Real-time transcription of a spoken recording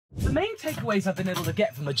The main takeaways I've been able to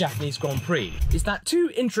get from the Japanese Grand Prix is that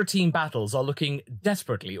two intra-team battles are looking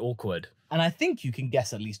desperately awkward. And I think you can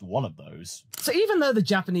guess at least one of those. So even though the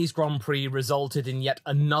Japanese Grand Prix resulted in yet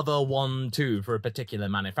another 1-2 for a particular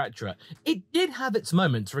manufacturer, it did have its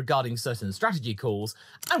moments regarding certain strategy calls,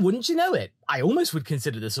 and wouldn't you know it, I almost would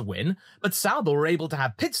consider this a win, but Sauber were able to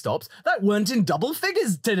have pit stops that weren't in double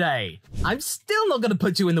figures today. I'm still not going to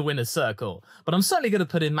put you in the winner's circle, but I'm certainly going to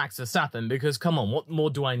put in Max Verstappen because, come on, what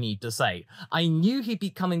more do I need to say? I knew he'd be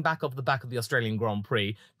coming back off the back of the Australian Grand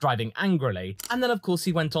Prix, driving angrily, and then of course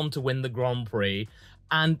he went on to win the Grand Prix,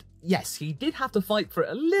 and yes, he did have to fight for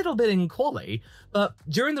it a little bit in quali, but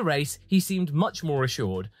during the race, he seemed much more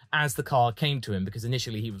assured as the car came to him because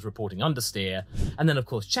initially he was reporting understeer, and then of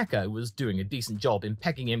course Checo was doing a decent job in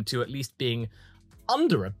pegging him to at least being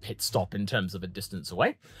under a pit stop in terms of a distance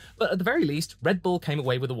away. But at the very least, Red Bull came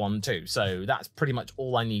away with a 1-2, so that's pretty much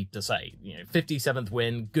all I need to say. 57th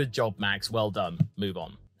win, good job Max, well done, move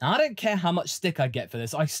on. Now, I don't care how much stick I get for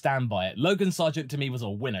this, I stand by it. Logan Sargent to me was a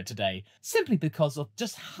winner today, simply because of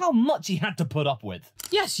just how much he had to put up with.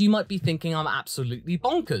 Yes, you might be thinking I'm absolutely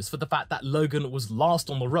bonkers for the fact that Logan was last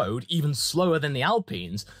on the road, even slower than the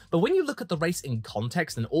Alpines, but when you look at the race in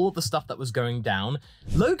context and all of the stuff that was going down,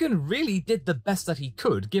 Logan really did the best that he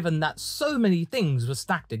could, given that so many things were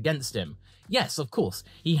stacked against him. Yes, of course,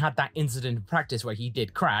 he had that incident in practice where he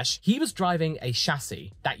did crash. He was driving a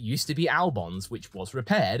chassis that used to be Albon's, which was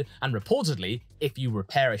repaired, and reportedly, if you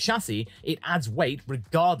repair a chassis, it adds weight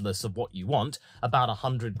regardless of what you want, about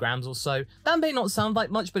 100 grams or so. That may not sound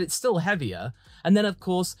like much, but it's still heavier. And then, of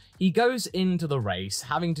course, he goes into the race,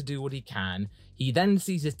 having to do what he can. He then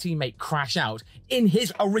sees his teammate crash out in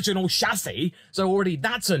his original chassis, so already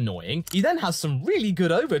that's annoying. He then has some really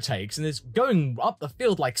good overtakes and is going up the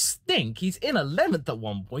field like stink. He's in 11th at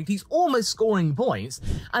one point, he's almost scoring points,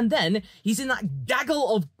 and then he's in that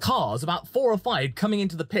gaggle of cars, about 4 or 5, coming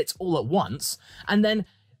into the pits all at once, and then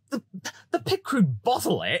the pit crew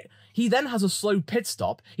bottle it. He then has a slow pit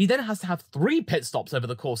stop, he then has to have 3 pit stops over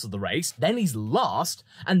the course of the race, then he's last,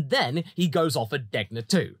 and then he goes off at Degner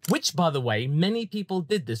 2. Which, by the way, many people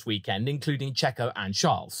did this weekend, including Checo and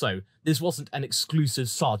Charles, so this wasn't an exclusive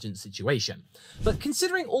Sargent situation. But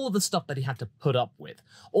considering all of the stuff that he had to put up with,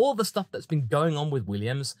 all the stuff that's been going on with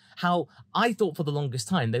Williams, how I thought for the longest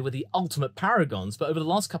time they were the ultimate paragons, but over the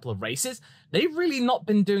last couple of races, they've really not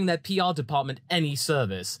been doing their PR department any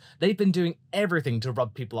service. They've been doing everything to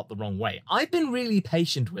rub people up the wrong way. I've been really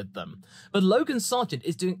patient with them, but Logan Sargent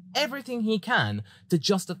is doing everything he can to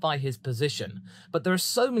justify his position. But there are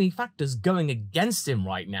so many factors going against him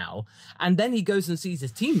right now, and then he goes and sees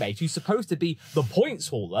his teammate, who's supposed to be the points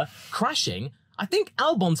hauler, crashing. I think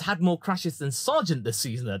Albon's had more crashes than Sargent this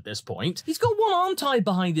season at this point. He's got one arm tied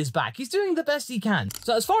behind his back. He's doing the best he can.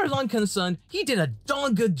 So as far as I'm concerned, he did a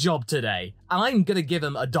darn good job today, and I'm going to give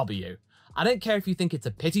him a W. I don't care if you think it's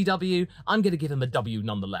a pity W, I'm going to give him a W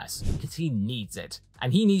nonetheless, because he needs it,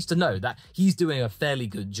 and he needs to know that he's doing a fairly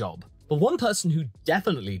good job. But one person who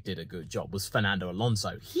definitely did a good job was Fernando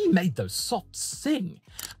Alonso. He made those softs sing.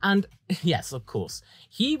 And yes, of course,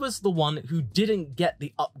 he was the one who didn't get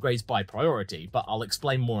the upgrades by priority, but I'll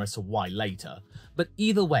explain more as to why later. But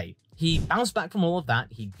either way, he bounced back from all of that,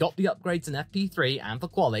 he got the upgrades in FP3 and for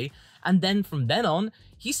quali, and then from then on,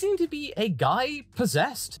 he seemed to be a guy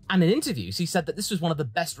possessed. And in interviews, he said that this was one of the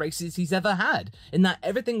best races he's ever had, in that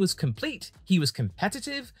everything was complete, he was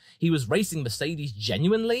competitive, he was racing Mercedes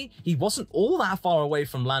genuinely, he wasn't all that far away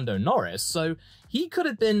from Lando Norris, so he could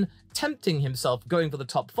have been tempting himself going for the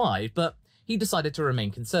top 5, but he decided to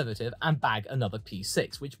remain conservative and bag another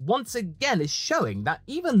P6, which once again is showing that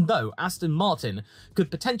even though Aston Martin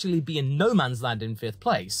could potentially be in no man's land in 5th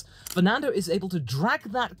place, Fernando is able to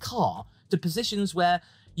drag that car to positions where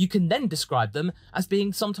you can then describe them as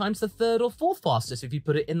being sometimes the 3rd or 4th fastest if you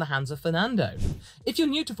put it in the hands of Fernando. If you're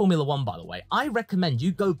new to Formula 1, by the way, I recommend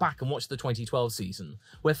you go back and watch the 2012 season,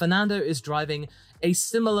 where Fernando is driving a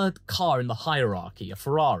similar car in the hierarchy, a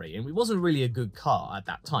Ferrari, and it wasn't really a good car at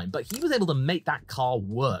that time, but he was able to make that car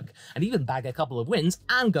work, and even bag a couple of wins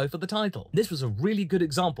and go for the title. This was a really good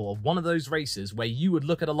example of one of those races where you would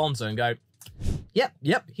look at Alonso and go, yep,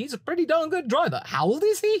 he's a pretty darn good driver. How old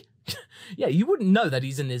is he? Yeah, you wouldn't know that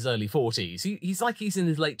he's in his early 40s. He's like he's in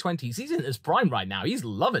his late 20s. He's in his prime right now. He's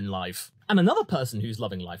loving life. And another person who's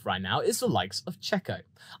loving life right now is the likes of Checo.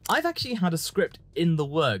 I've actually had a script in the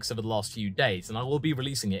works over the last few days, and I will be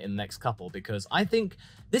releasing it in the next couple, because I think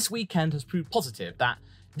this weekend has proved positive that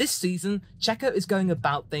this season, Checo is going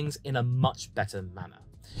about things in a much better manner.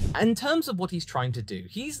 In terms of what he's trying to do,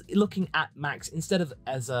 he's looking at Max instead of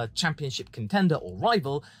as a championship contender or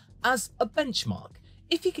rival, as a benchmark.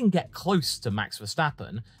 If he can get close to Max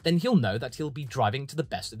Verstappen, then he'll know that he'll be driving to the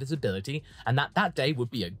best of his ability and that day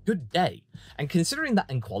would be a good day. And considering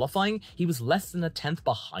that in qualifying, he was less than a tenth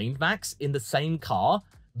behind Max in the same car,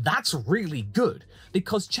 that's really good,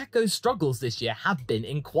 because Checo's struggles this year have been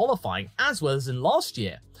in qualifying, as well as in last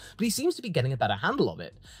year, but he seems to be getting a better handle of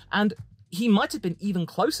it, and he might have been even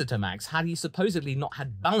closer to Max had he supposedly not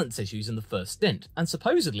had balance issues in the first stint, and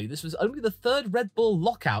supposedly this was only the third Red Bull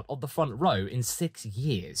lockout of the front row in 6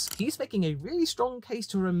 years. He's making a really strong case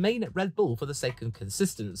to remain at Red Bull for the sake of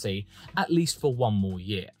consistency, at least for 1 more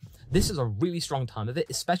year. This is a really strong time of it,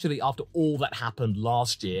 especially after all that happened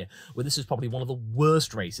last year, where this was probably one of the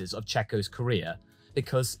worst races of Checo's career,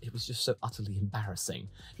 because it was just so utterly embarrassing.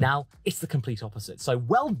 Now, it's the complete opposite, so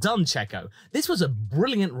well done, Checo. This was a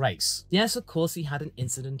brilliant race. Yes, of course, he had an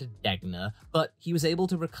incident at Degner, but he was able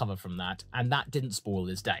to recover from that, and that didn't spoil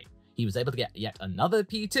his day. He was able to get yet another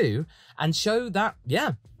P2 and show that,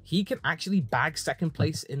 yeah, he can actually bag second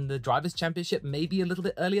place in the Drivers' Championship maybe a little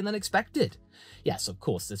bit earlier than expected. Yes, of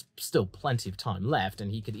course, there's still plenty of time left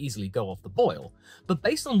and he could easily go off the boil, but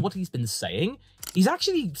based on what he's been saying, he's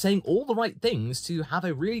actually saying all the right things to have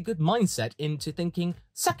a really good mindset into thinking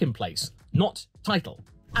second place, not title.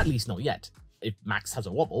 At least not yet. If Max has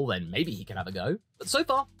a wobble, then maybe he can have a go. But so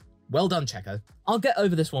far, well done, Checo. I'll get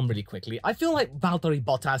over this one really quickly. I feel like Valtteri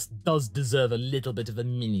Bottas does deserve a little bit of a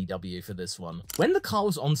mini W for this one. When the car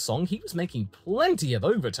was on song, he was making plenty of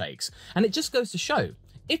overtakes, and it just goes to show,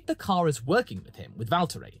 if the car is working with him, with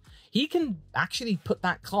Valtteri, he can actually put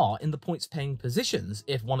that car in the points-paying positions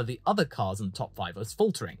if one of the other cars in the top 5 is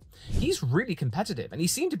faltering. He's really competitive, and he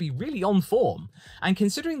seemed to be really on form. And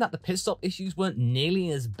considering that the pit stop issues weren't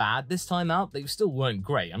nearly as bad this time out, they still weren't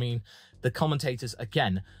great. I mean, the commentators,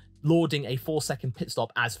 again, lauding a 4-second pit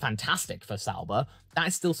stop as fantastic for Sauber, that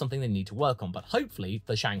is still something they need to work on, but hopefully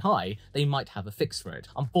for Shanghai, they might have a fix for it.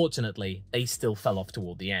 Unfortunately, they still fell off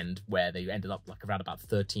toward the end, where they ended up like around about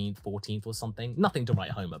 13th, 14th or something. Nothing to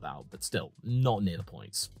write home about, but still, not near the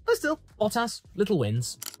points. But still, Bottas, little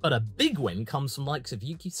wins. But a big win comes from likes of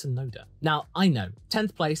Yuki Tsunoda. Now, I know,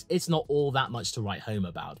 10th place, it's not all that much to write home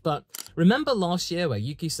about, but remember last year where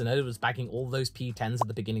Yuki Tsunoda was bagging all those P10s at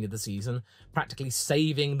the beginning of the season, practically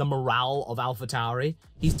saving the morale of AlphaTauri?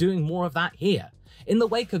 He's doing more of that here. In the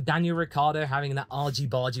wake of Daniel Ricciardo having that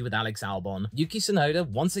argy-bargy with Alex Albon, Yuki Tsunoda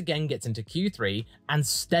once again gets into Q3 and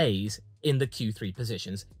stays in the Q3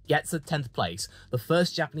 positions, gets a 10th place, the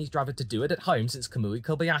first Japanese driver to do it at home since Kamui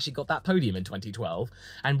Kobayashi got that podium in 2012,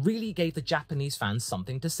 and really gave the Japanese fans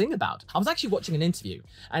something to sing about. I was actually watching an interview,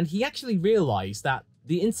 and he actually realized that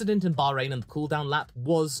the incident in Bahrain and the cooldown lap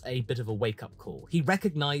was a bit of a wake-up call. He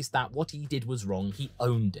recognized that what he did was wrong, he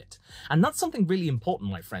owned it. And that's something really important,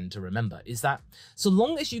 my friend, to remember, is that so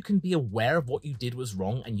long as you can be aware of what you did was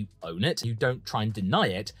wrong and you own it, you don't try and deny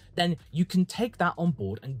it, then you can take that on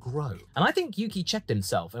board and grow. And I think Yuki checked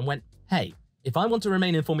himself and went, hey, if I want to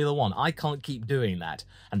remain in Formula 1, I can't keep doing that.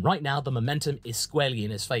 And right now, the momentum is squarely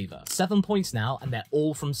in his favour. 7 points now, and they're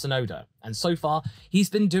all from Tsunoda. And so far,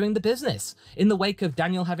 he's been doing the business. In the wake of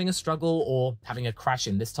Daniel having a struggle or having a crash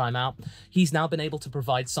in this time out, he's now been able to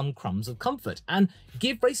provide some crumbs of comfort and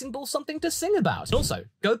give Racing Bull something to sing about. Also,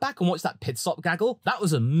 go back and watch that pit stop gaggle. That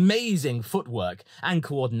was amazing footwork and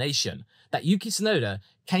coordination. That Yuki Tsunoda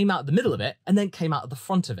came out the middle of it and then came out of the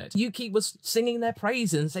front of it. Yuki was singing their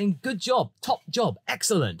praises and saying, good job, top job,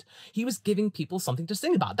 excellent. He was giving people something to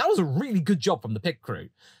sing about. That was a really good job from the pit crew.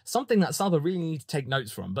 Something that Sauber really need to take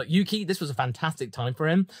notes from. But Yuki, this was a fantastic time for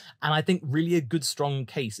him. And I think really a good, strong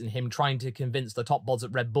case in him trying to convince the top bods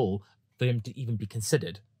at Red Bull for him to even be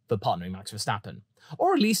considered for partnering Max Verstappen.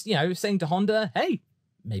 Or at least, you know, saying to Honda, hey,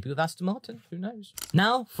 maybe with Aston Martin, who knows?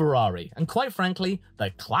 Now, Ferrari. And quite frankly,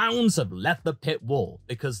 the clowns have left the pit wall,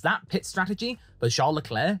 because that pit strategy for Charles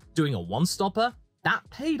Leclerc doing a one-stopper, that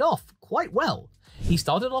paid off quite well. He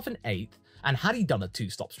started off in 8th, and had he done a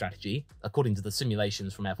 2-stop strategy, according to the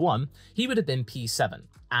simulations from F1, he would have been P7.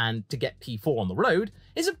 And to get P4 on the road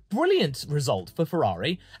is a brilliant result for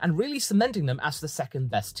Ferrari, and really cementing them as the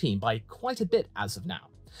second best team by quite a bit as of now.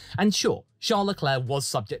 And sure, Charles Leclerc was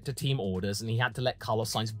subject to team orders and he had to let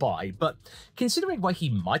Carlos Sainz by, but considering where he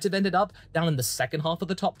might have ended up down in the second half of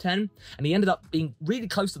the top 10, and he ended up being really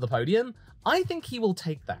close to the podium, I think he will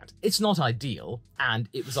take that. It's not ideal, and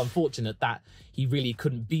it was unfortunate that he really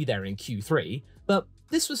couldn't be there in Q3, but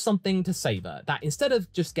this was something to savour, that instead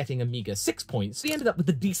of just getting a meager 6 points, he ended up with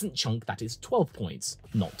a decent chunk that is 12 points.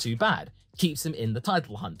 Not too bad. Keeps him in the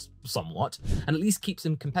title hunt, somewhat, and at least keeps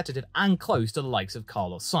him competitive and close to the likes of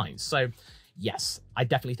Carlos Sainz. So, yes, I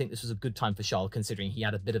definitely think this was a good time for Charles, considering he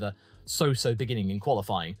had a bit of a so-so beginning in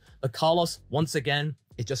qualifying. But Carlos, once again,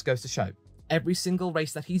 it just goes to show, every single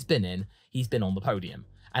race that he's been on the podium.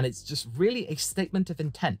 And it's just really a statement of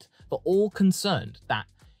intent for all concerned that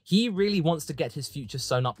he really wants to get his future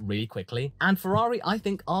sewn up really quickly, and Ferrari, I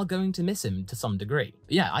think, are going to miss him to some degree.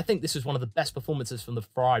 But yeah, I think this was one of the best performances from the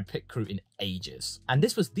Ferrari pit crew in ages. And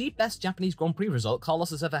this was the best Japanese Grand Prix result Carlos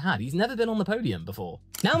has ever had. He's never been on the podium before.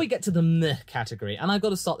 Now we get to the meh category, and I've got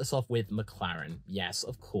to start this off with McLaren. Yes,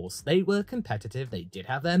 of course, they were competitive, they did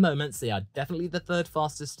have their moments, they are definitely the third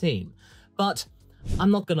fastest team. But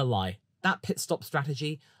I'm not gonna lie, that pit stop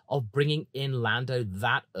strategy of bringing in Lando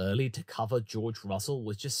that early to cover George Russell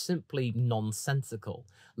was just simply nonsensical.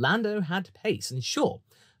 Lando had pace, and sure,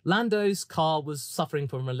 Lando's car was suffering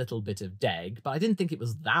from a little bit of deg, but I didn't think it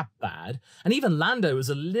was that bad. And even Lando was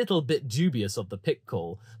a little bit dubious of the pit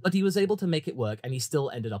call, but he was able to make it work and he still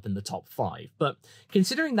ended up in the top 5. But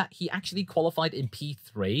considering that he actually qualified in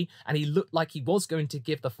P3 and he looked like he was going to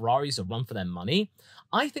give the Ferraris a run for their money,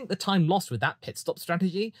 I think the time lost with that pit stop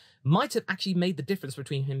strategy might have actually made the difference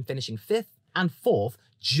between him finishing 5th and 4th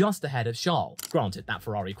just ahead of Charles. Granted, that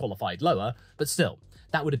Ferrari qualified lower, but still,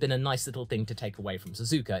 that would have been a nice little thing to take away from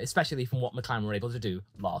Suzuka, especially from what McLaren were able to do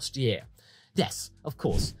last year. Yes, of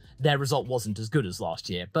course, their result wasn't as good as last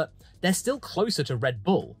year, but they're still closer to Red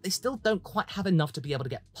Bull. They still don't quite have enough to be able to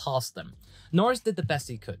get past them. Norris did the best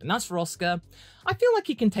he could, and as for Oscar, I feel like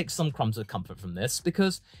he can take some crumbs of comfort from this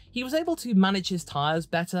because he was able to manage his tyres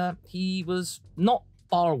better. He was not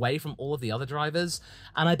far away from all of the other drivers,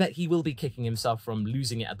 and I bet he will be kicking himself from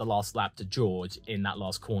losing it at the last lap to George in that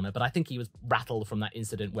last corner, but I think he was rattled from that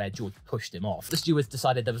incident where George pushed him off. The stewards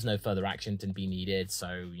decided there was no further action to be needed,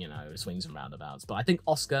 so, you know, swings and roundabouts. But I think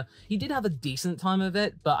Oscar, he did have a decent time of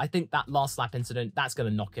it, but I think that last lap incident, that's going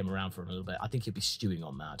to knock him around for a little bit. I think he'll be stewing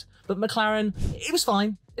on that. But McLaren, it was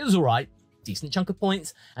fine. It was all right. Decent chunk of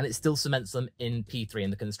points, and it still cements them in P3 in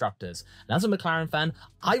the Constructors. And as a McLaren fan,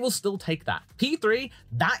 I will still take that. P3,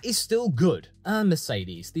 that is still good.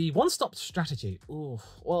 Mercedes, the one-stop strategy. Ooh,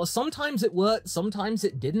 well, sometimes it worked, sometimes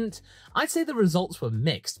it didn't. I'd say the results were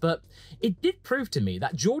mixed, but it did prove to me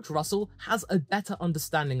that George Russell has a better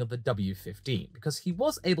understanding of the W15 because he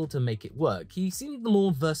was able to make it work. He seemed the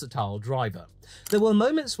more versatile driver. There were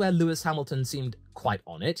moments where Lewis Hamilton seemed quite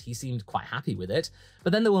on it, he seemed quite happy with it,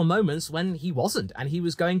 but then there were moments when he wasn't, and he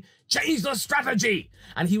was going, change the strategy!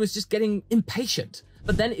 And he was just getting impatient.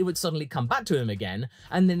 But then it would suddenly come back to him again,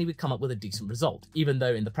 and then he would come up with a decent result, even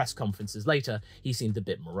though in the press conferences later, he seemed a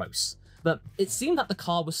bit morose. But it seemed that the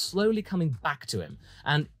car was slowly coming back to him,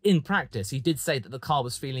 and in practice, he did say that the car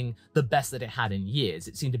was feeling the best that it had in years.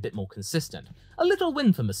 It seemed a bit more consistent. A little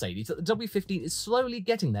win for Mercedes that the W15 is slowly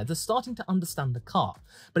getting there. They're starting to understand the car,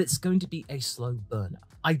 but it's going to be a slow burner.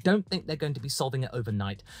 I don't think they're going to be solving it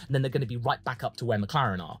overnight, and then they're going to be right back up to where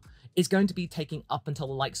McLaren are. It's going to be taking up until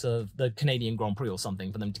the likes of the Canadian Grand Prix or something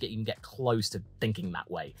for them to even get close to thinking that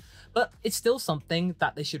way. But it's still something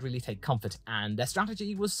that they should really take comfort, and their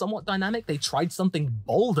strategy was somewhat dynamic. They tried something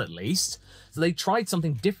bold at least. So they tried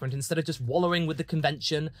something different instead of just wallowing with the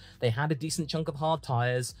convention. They had a decent chunk of hard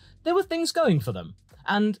tyres. There were things going for them.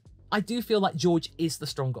 And I do feel like George is the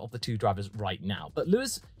stronger of the two drivers right now, but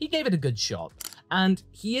Lewis, he gave it a good shot, and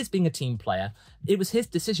he is being a team player. It was his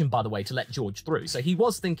decision, by the way, to let George through, so he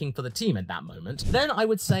was thinking for the team at that moment. Then I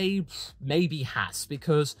would say maybe Haas,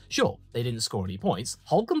 because sure, they didn't score any points.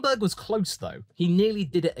 Hulkenberg was close though. He nearly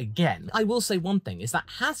did it again. I will say one thing, is that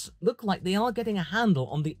Haas look like they are getting a handle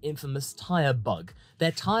on the infamous tyre bug.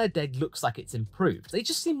 Their tyre deg looks like it's improved. They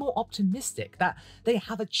just seem more optimistic, that they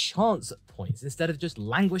have a chance at points instead of just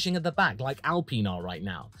languishing at the back like Alpine are right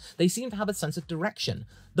now. They seem to have a sense of direction.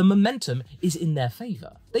 The momentum is in their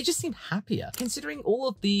favour. They just seem happier. Considering all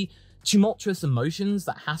of the tumultuous emotions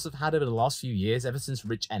that Haas have had over the last few years, ever since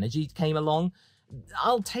Rich Energy came along,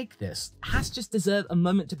 I'll take this. Haas just deserve a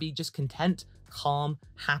moment to be just content, calm,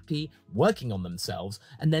 happy, working on themselves,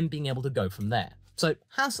 and then being able to go from there. So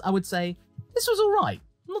Haas, I would say, this was all right.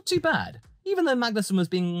 Not too bad. Even though Magnussen was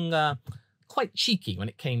being quite cheeky when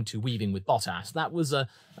it came to weaving with Bottas, that was a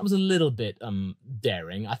little bit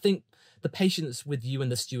daring. I think the patience with you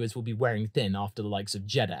and the stewards will be wearing thin after the likes of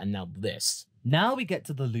Jeddah and now this. Now we get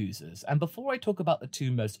to the losers, and before I talk about the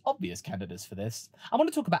two most obvious candidates for this, I want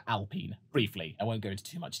to talk about Alpine, briefly. I won't go into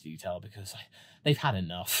too much detail because they've had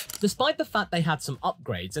enough. Despite the fact they had some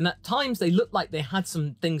upgrades, and at times they looked like they had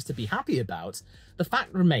some things to be happy about, the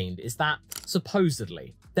fact remained is that,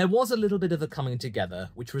 supposedly, there was a little bit of a coming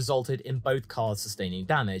together which resulted in both cars sustaining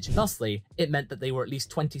damage. Thusly, it meant that they were at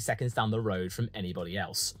least 20 seconds down the road from anybody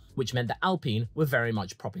else, which meant that Alpine were very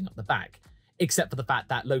much propping up the back. Except for the fact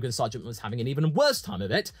that Logan Sargent was having an even worse time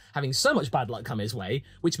of it, having so much bad luck come his way,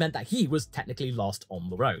 which meant that he was technically last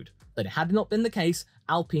on the road. that had it not been the case,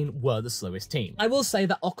 Alpine were the slowest team. I will say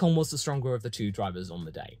that Ocon was the stronger of the two drivers on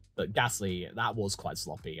the day, but Gasly, that was quite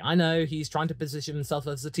sloppy. I know he's trying to position himself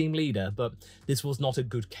as a team leader, but this was not a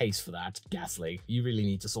good case for that. Gasly, you really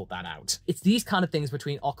need to sort that out. It's these kind of things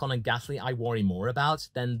between Ocon and Gasly I worry more about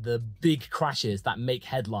than the big crashes that make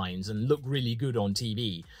headlines and look really good on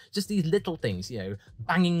TV. Just these little things, you know,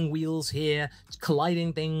 banging wheels here,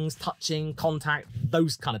 colliding things, touching, contact,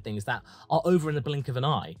 those kind of things that are over in the blink of an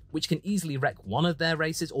eye, which can easily wreck one of their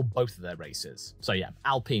races or both of their races. So yeah,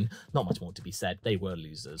 Alpine, not much more to be said, they were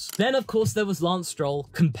losers. Then of course there was Lance Stroll,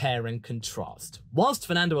 compare and contrast. Whilst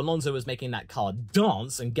Fernando Alonso was making that car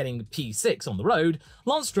dance and getting P6 on the road,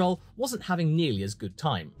 Lance Stroll wasn't having nearly as good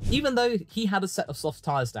time. Even though he had a set of soft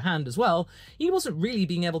tyres to hand as well, he wasn't really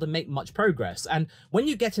being able to make much progress, and when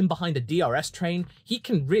you get him behind a DRS train, he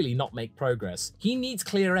can really not make progress. He needs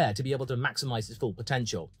clear air to be able to maximise his full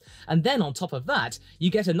potential. And then on top of that, you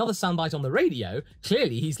get another soundbite on the radio.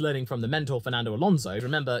 Clearly he's learning from the mentor Fernando Alonso.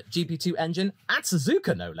 Remember, GP2 engine at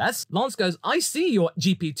Suzuka no less. Lance goes, I see your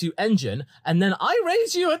GP2 engine, and then I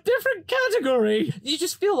raise you a different category. You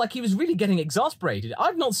just feel like he was really getting exasperated.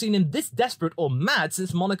 I've not seen him this desperate or mad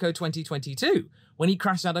since Monaco 2022, when he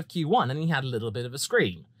crashed out of Q1 and he had a little bit of a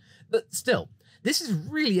scream. But still, this is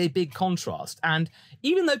really a big contrast, and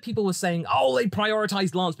even though people were saying, oh, they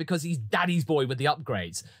prioritized Lance because he's daddy's boy with the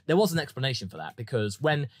upgrades, there was an explanation for that, because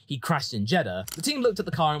when he crashed in Jeddah, the team looked at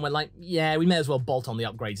the car and went like, yeah, we may as well bolt on the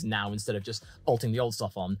upgrades now instead of just bolting the old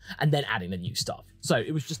stuff on and then adding the new stuff. So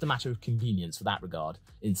it was just a matter of convenience for that regard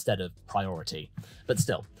instead of priority. But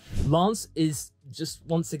still, Lance is just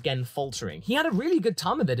once again faltering. He had a really good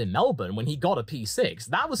time of it in Melbourne when he got a P6.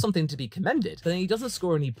 That was something to be commended. But then he doesn't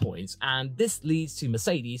score any points, and this leads to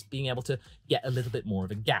Mercedes being able to get a little bit more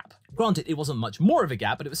of a gap. Granted, it wasn't much more of a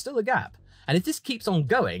gap, but it was still a gap. And if this keeps on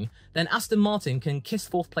going, then Aston Martin can kiss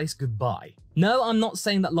fourth place goodbye. No, I'm not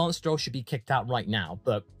saying that Lance Stroll should be kicked out right now,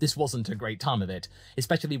 but this wasn't a great time of it,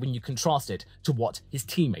 especially when you contrast it to what his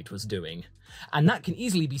teammate was doing. And that can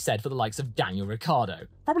easily be said for the likes of Daniel Ricciardo,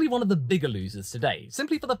 probably one of the bigger losers today,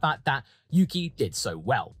 simply for the fact that Yuki did so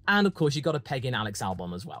well. And of course you got to peg in Alex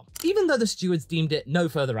Albon as well. Even though the stewards deemed it no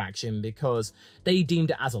further action because they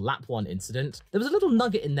deemed it as a lap 1 incident, there was a little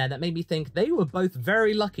nugget in there that made me think they were both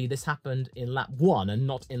very lucky this happened in lap 1 and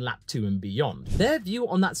not in lap 2 and beyond. Their view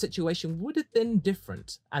on that situation would have been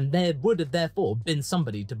different, and there would have therefore been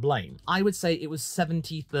somebody to blame. I would say it was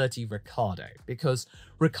 70-30 Ricciardo, because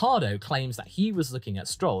Ricciardo claims that he was looking at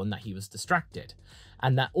Stroll and that he was distracted,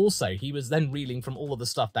 and that also he was then reeling from all of the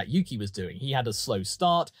stuff that Yuki was doing. He had a slow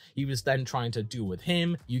start, he was then trying to duel with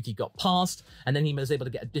him, Yuki got past, and then he was able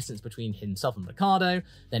to get a distance between himself and Ricciardo.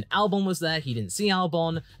 Then Albon was there, he didn't see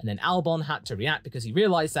Albon, and then Albon had to react because he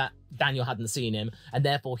realised that Daniel hadn't seen him, and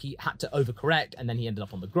therefore he had to overcorrect, and then he ended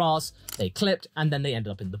up on the grass, they clipped, and then they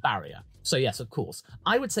ended up in the barrier. So yes, of course,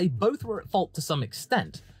 I would say both were at fault to some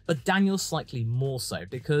extent, but Daniel slightly more so,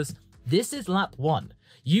 because this is lap 1.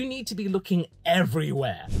 You need to be looking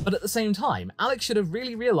everywhere. But at the same time, Alex should have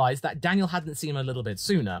really realised that Daniel hadn't seen him a little bit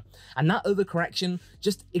sooner, and that overcorrection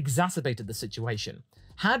just exacerbated the situation.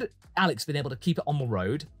 Had Alex been able to keep it on the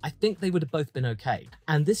road, I think they would have both been okay.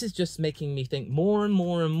 And this is just making me think more and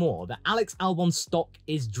more and more that Alex Albon's stock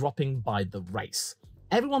is dropping by the race.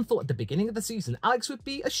 Everyone thought at the beginning of the season Alex would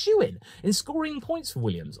be a shoo-in in scoring points for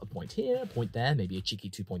Williams. A point here, a point there, maybe a cheeky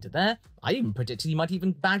 2-pointer there. I even predicted he might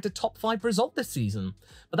even bag a top 5 result this season.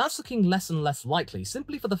 But that's looking less and less likely,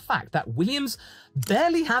 simply for the fact that Williams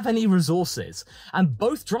barely have any resources, and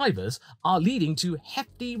both drivers are leading to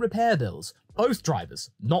hefty repair bills. Both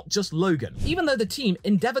drivers, not just Logan. Even though the team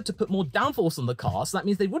endeavoured to put more downforce on the car, so that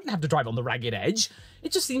means they wouldn't have to drive on the ragged edge,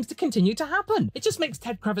 it just seems to continue to happen. It just makes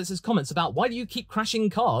Ted Kravitz's comments about why do you keep crashing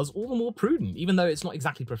cars all the more prudent, even though it's not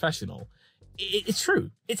exactly professional. It's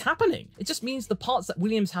true. It's happening. It just means the parts that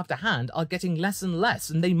Williams have to hand are getting less and less,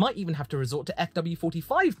 and they might even have to resort to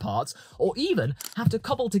FW45 parts, or even have to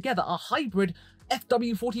cobble together a hybrid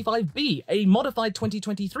FW45B, a modified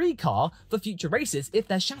 2023 car for future races if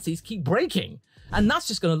their chassis keep breaking. And that's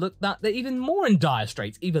just going to look that they're even more in dire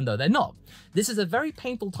straits, even though they're not. This is a very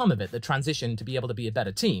painful time of it, the transition to be able to be a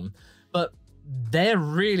better team, but they're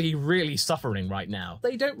really, really suffering right now.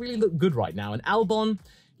 They don't really look good right now, and Albon,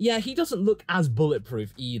 yeah, he doesn't look as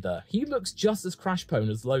bulletproof either. He looks just as crash-prone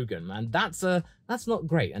as Logan, and that's not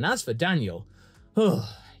great. And as for Daniel,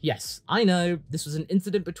 yes, I know this was an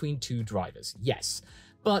incident between two drivers, yes,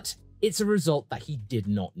 but It's a result that he did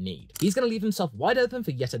not need. He's going to leave himself wide open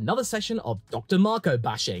for yet another session of Dr. Marco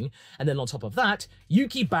bashing, and then on top of that,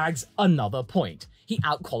 Yuki bags another point. He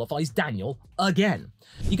outqualifies Daniel again.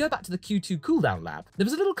 You go back to the Q2 cooldown lap, there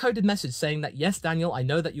was a little coded message saying that, yes, Daniel, I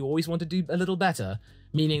know that you always want to do a little better,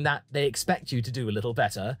 meaning that they expect you to do a little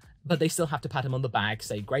better, but they still have to pat him on the back,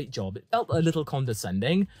 say, great job. It felt a little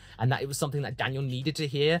condescending, and that it was something that Daniel needed to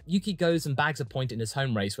hear. Yuki goes and bags a point in his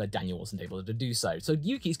home race where Daniel wasn't able to do so. So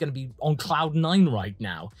Yuki's going to be on cloud 9 right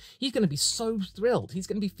now. He's going to be so thrilled. He's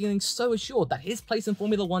going to be feeling so assured that his place in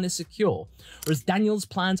Formula 1 is secure, whereas Daniel's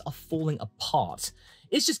plans are falling apart.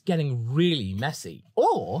 It's just getting really messy,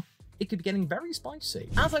 or it could be getting very spicy.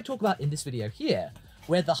 As I talk about in this video here,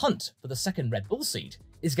 where the hunt for the second Red Bull seat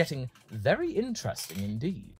is getting very interesting indeed.